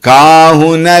काहु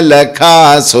न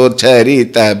लखा सो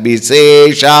चरित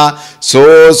विशेषा सो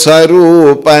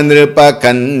स्वरूप नृप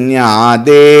कन्या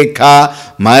देखा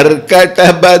मर्कट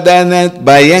बदन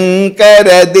भयंकर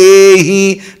देहि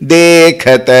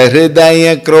देखत हृदय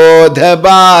क्रोध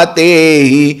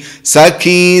बातेहि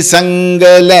सखी संग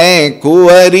लय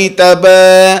कुंवरी तब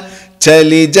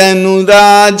चली जनु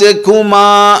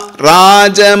राजकुमार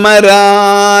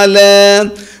राजमराल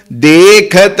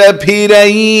देखत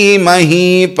फिरई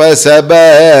महीप सब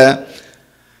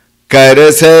कर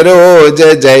सरोज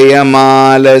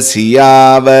जयमाल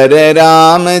सियावर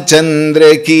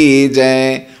रामचंद्र की जय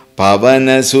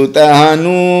पवन सुत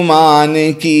हनुमान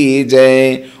की जय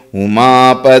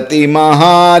उमापति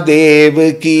महादेव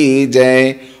की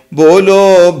जय बोलो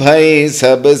भई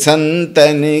सब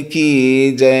संतन की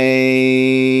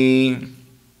जय.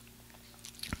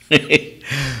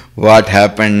 What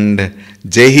happened?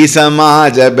 जेहि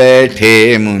समाज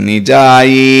बैठे मुनि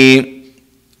जाई.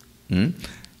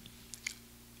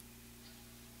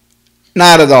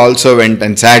 Narada also went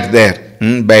and sat there.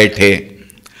 Baithe.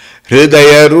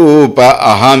 Hridaya Rupa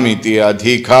Ahamiti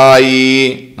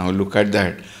Adhikai. Now look at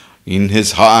that. In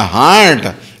his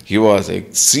heart, he was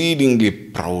exceedingly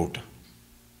proud.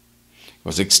 He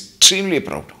was extremely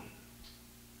proud.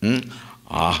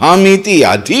 Ahamiti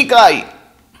Adhikai.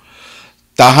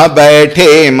 Taha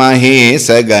Baithe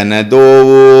Mahesh Gana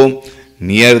Do.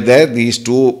 Near there, these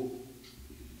two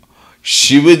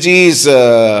Shivaji's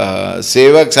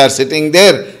sevaks are sitting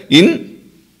there in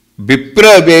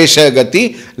Vipra Vesha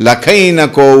Gati Lakhaina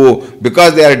Kovu.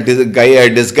 Because they are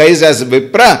disguised as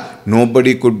Vipra,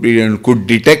 nobody could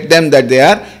detect them that they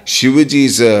are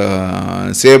Shivaji's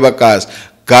sevakas.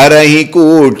 Karahi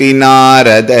Kuti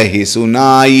Narada hi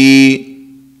Sunai.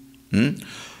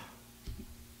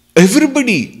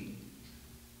 Everybody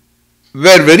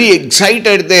were very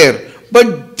excited there.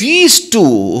 But these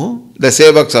two, the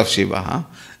sevaks of Shiva,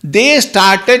 they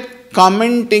started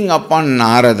commenting upon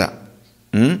Narada.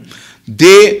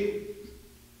 They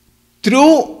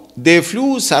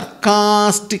flew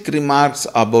sarcastic remarks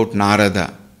about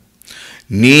Narada.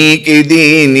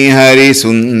 Nikidini hari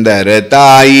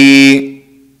sundaratai.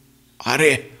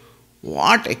 Are,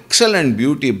 what excellent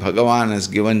beauty Bhagavan has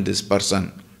given this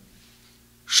person.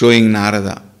 Showing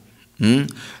Narada.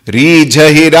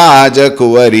 Rijhahi Raja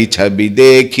Kuvari Chabi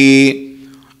Dekhi.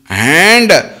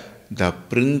 And the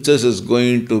princess is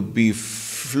going to be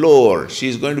floored. She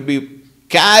is going to be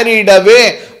carried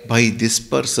away by this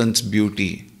person's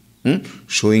beauty.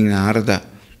 Showing Narada.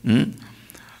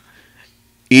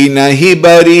 Inahi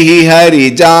barihi hari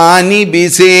jani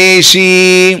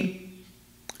biseshi.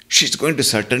 She is going to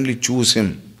certainly choose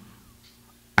him.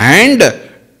 And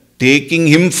taking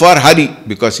him for Hari,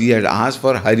 because he had asked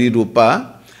for Hari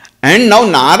Rupa. And now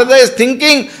Narada is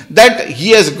thinking that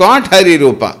he has got Hari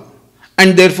Rupa.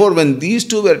 And therefore, when these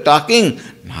two were talking,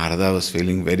 Narada was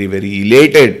feeling very, very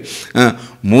elated.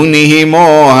 Munihi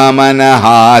moha mana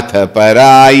hatha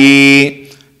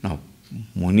parai. Now,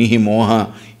 Munihi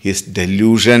moha, his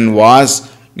delusion was,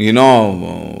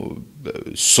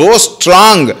 so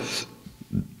strong.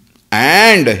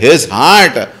 And his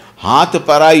heart, Hath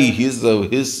Parai,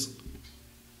 his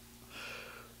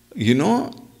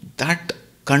that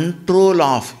control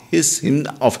of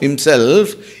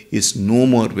himself is no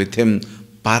more with him.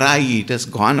 Parai, it has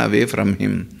gone away from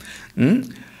him.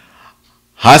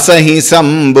 Hasahi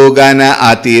Sambugana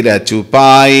Atira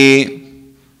Chupai.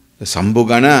 The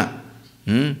Sambugana,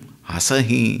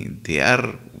 Hasahi, they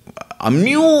are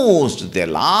amused, they are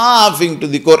laughing to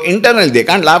the core. Internally, they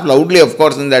can't laugh loudly, of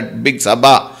course, in that big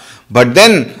sabha. But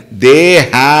then they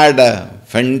had a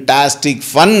fantastic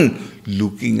fun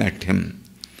looking at him.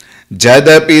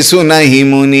 Jadapi sunahi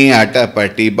muni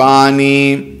atapati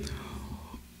bani.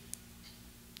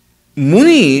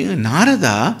 Muni,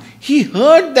 Narada, he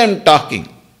heard them talking.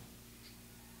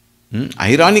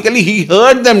 Ironically, he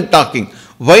heard them talking.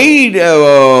 Why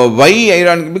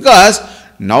ironically? Because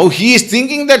now he is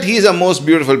thinking that he is a most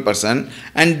beautiful person,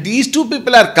 and these two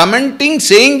people are commenting,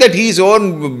 saying that he is so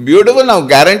beautiful. Now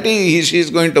guarantee she is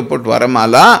going to put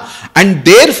Varamala, and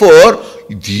therefore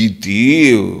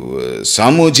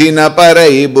Samujina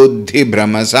Parai Buddhi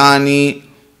Brahmasani.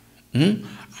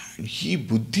 He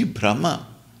Buddhi Brahma.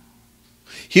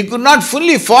 He could not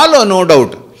fully follow, no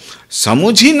doubt.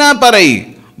 Samujina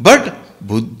Parai, but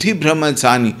Buddhi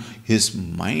Brahmasani. His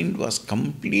mind was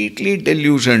completely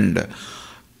delusioned.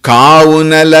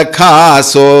 Kaunalakha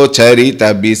so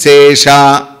charita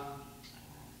bisesha.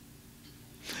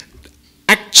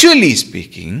 Actually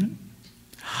speaking,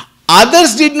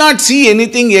 others did not see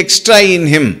anything extra in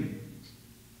him.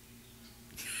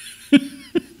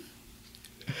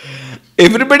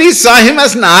 Everybody saw him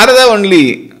as Narada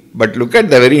only. But look at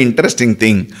the very interesting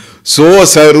thing. So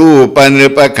sarupa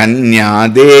nripa kanya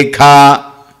dekha.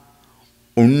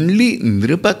 Only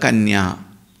nripa kanya.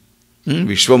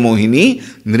 Vishwamohini,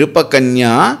 nripa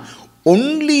kanya.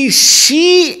 Only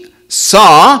she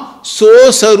saw so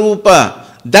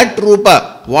sarupa. That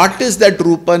rupa. What is that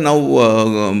rupa now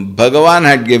Bhagavan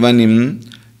had given him?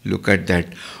 Look at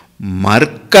that.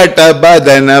 Markata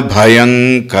badana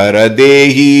bhayankara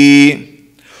dehi.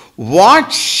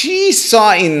 What she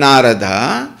saw in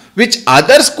Narada, which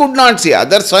others could not see.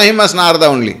 Others saw him as Narada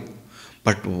only.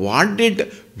 But what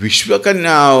did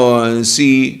Vishwakanya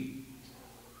see?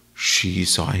 She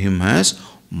saw him as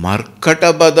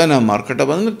Markata Badana. Markata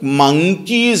Badana,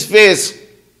 monkey's face.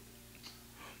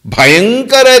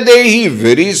 Bhayankara Dehi,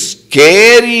 very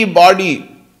scary body.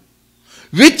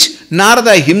 Which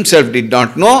Narada himself did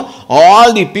not know.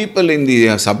 All the people in the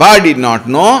Sabha did not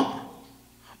know.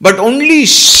 But only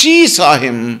she saw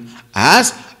him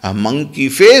as a monkey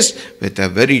face with a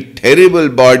very terrible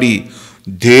body.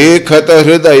 Dekhata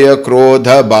hridaya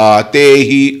krodha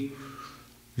bhatehi.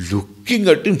 Looking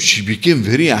at him, she became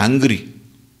very angry.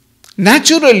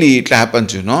 Naturally, it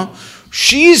happens,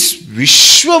 She is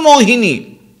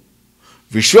Vishwamohini.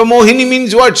 Vishwamohini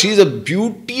means what? She is the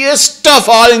beautiest of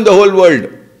all in the whole world.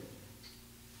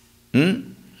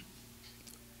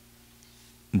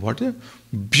 What is it?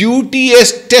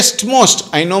 Beautiest most.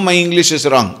 I know my English is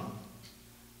wrong.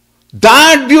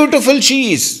 That beautiful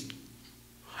she is.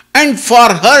 And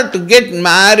for her to get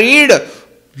married,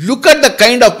 look at the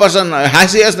kind of person.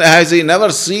 Has he never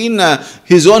seen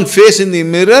his own face in the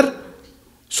mirror?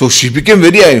 So she became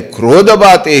very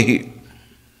krodhabatehi.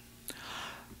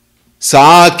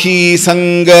 Sakhi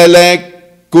sangala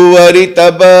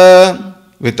kuvaritaba.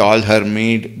 With all her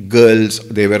maid girls,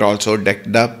 they were also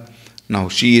decked up. Now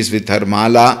she is with her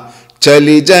mala.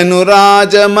 Chali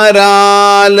januraja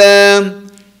marala.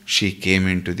 She came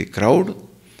into the crowd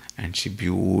and she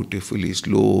beautifully,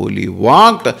 slowly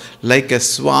walked like a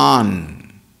swan.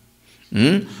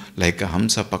 Like a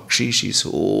Hamsa Pakshi,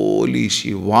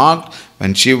 she walked.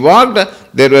 When she walked,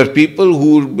 there were people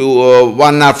who,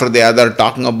 one after the other,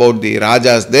 talking about the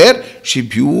Rajas there. She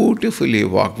beautifully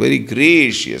walked, very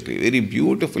graciously, very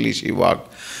beautifully she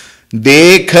walked.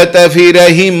 Dekhata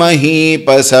firahi mahi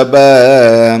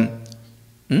pasaba.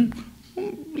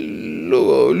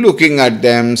 Looking at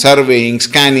them, surveying,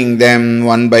 scanning them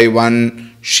one by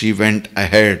one, she went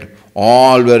ahead.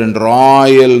 All were in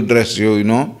royal dress,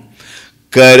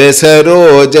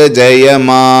 Karasaroja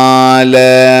Jayamala.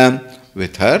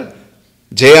 With her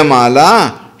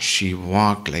Jayamala, she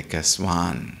walked like a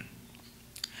swan.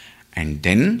 And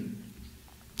then,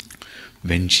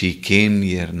 when she came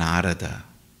near Narada,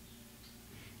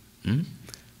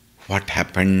 what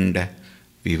happened?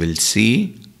 We will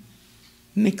see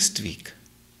next week.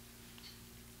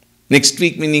 Next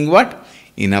week meaning what?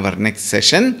 In our next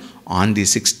session, on the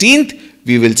 16th,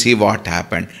 we will see what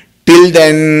happened. Till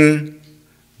then,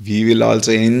 we will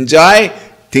also enjoy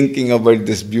thinking about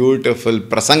this beautiful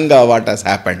prasanga, what has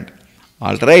happened.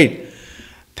 All right.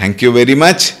 Thank you very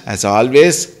much. As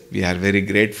always, we are very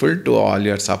grateful to all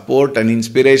your support and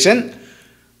inspiration.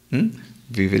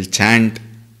 We will chant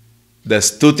the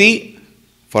stuti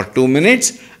for 2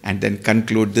 minutes and then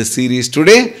conclude the series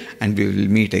today, and we will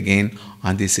meet again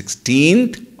on the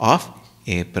 16th of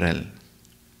April.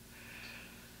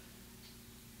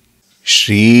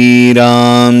 Shri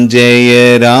Ram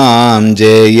Jaya Ram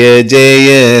Jaya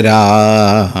Jaya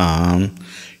Ram,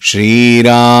 Shri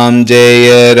Ram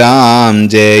Jaya Ram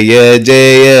Jaya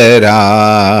Jaya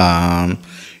Ram,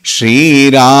 Shri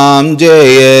Ram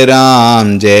Jaya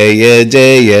Ram Jaya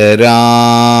Jaya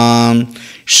Ram,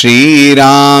 Shri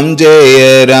Ram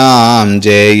Jaya Ram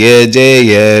Jaya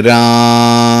Jaya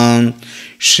Ram,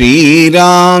 Shri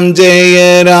Ram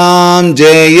Jaya Ram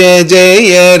Jaya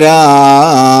Jaya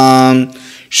Ram,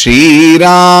 Shri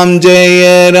Ram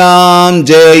Jaya Ram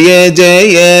Jaya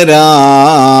Jaya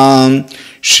Ram,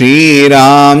 Shri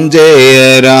Ram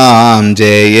Jaya Ram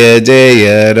Jaya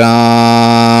Jaya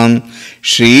Ram,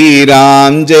 Shri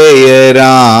Ram Jaya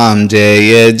Ram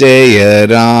Jaya Jaya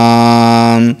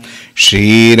Ram,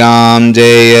 Shri Ram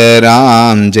Jaya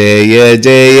Ram Jaya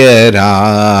Jaya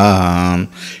Ram,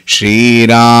 Shri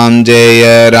Ram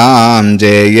Jaya Ram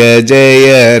Jaya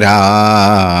Jaya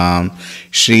Ram,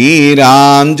 Shri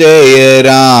Ram Jaya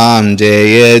Ram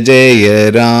Jaya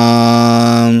Jaya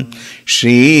Ram,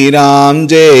 Shri Ram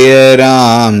Jaya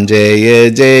Ram Jaya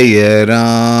Jaya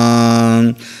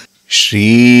Ram,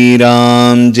 Shri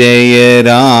Ram Jaya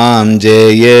Ram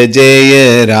Jaya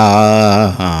Jaya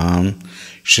Ram,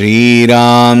 Shri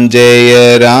Ram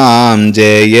Jaya Ram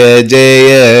Jaya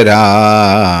Jaya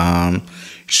Ram,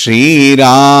 Shri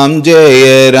Ram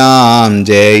Jaya Ram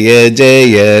Jaya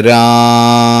Jaya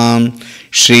Ram,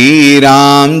 Shri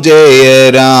Ram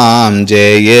Jaya Ram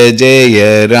Jaya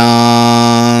Jaya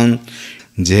Ram,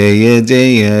 Jaya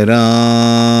Jaya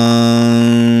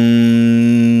Ram.